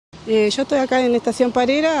Yo estoy acá en Estación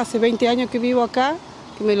Parera, hace 20 años que vivo acá,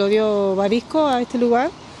 que me lo dio Barisco a este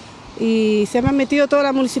lugar, y se me han metido toda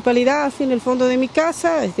la municipalidad así en el fondo de mi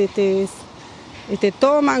casa,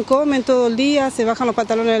 toman, comen todo el día, se bajan los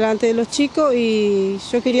pantalones delante de los chicos, y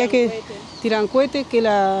yo quería tiran cohetes, que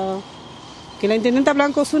la intendenta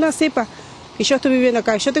Blanco Osuna sepa que yo estoy viviendo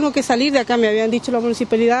acá. Yo tengo que salir de acá, me habían dicho la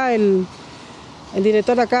municipalidad, el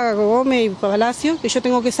director de acá, Gómez y Palacio, que yo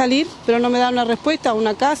tengo que salir, pero no me dan una respuesta,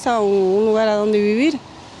 una casa o un lugar a donde vivir.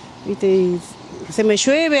 ¿Viste? Y se me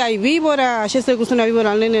llueve, hay víbora, ayer se le cruzó una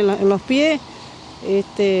víbora al nene en los pies.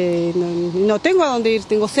 No tengo a dónde ir,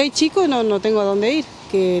 tengo 6 chicos, no tengo a dónde ir.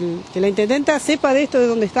 Que la intendenta sepa de esto, de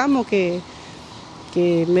dónde estamos, que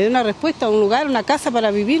me dé una respuesta, un lugar, una casa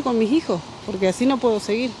para vivir con mis hijos, porque así no puedo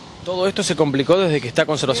seguir. Todo esto se complicó desde que está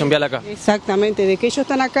Conservación Vial acá. Exactamente, de que ellos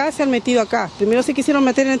están acá, se han metido acá. Primero se quisieron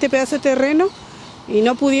meter en este pedazo de terreno y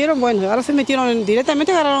no pudieron, bueno, ahora se metieron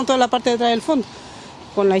directamente, agarraron toda la parte de atrás del fondo,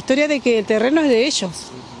 con la historia de que el terreno es de ellos,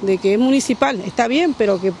 de que es municipal. Está bien,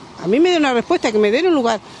 pero que a mí me den una respuesta, que me den un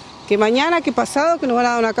lugar, que mañana, que pasado, que nos van a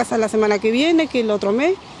dar una casa la semana que viene, que el otro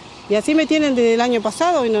mes, y así me tienen desde el año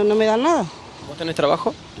pasado y no me dan nada. ¿Vos tenés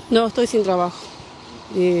trabajo? No, estoy sin trabajo.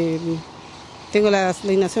 Tengo la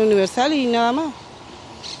asignación universal y nada más.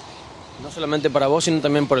 No solamente para vos, sino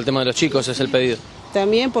también por el tema de los chicos, es el pedido.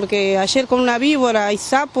 También porque ayer con una víbora y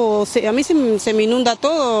sapo, a mí se me inunda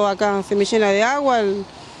todo acá, se me llena de agua,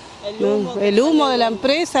 el humo de la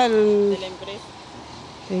empresa.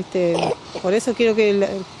 Por eso quiero que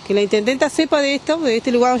la intendenta sepa de esto, de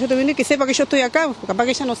este lugar donde yo estoy viviendo, y que sepa que yo estoy acá. Capaz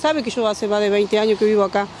que ella no sabe que yo hace más de 20 años que vivo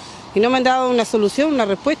acá y no me han dado una solución, una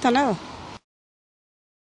respuesta, nada.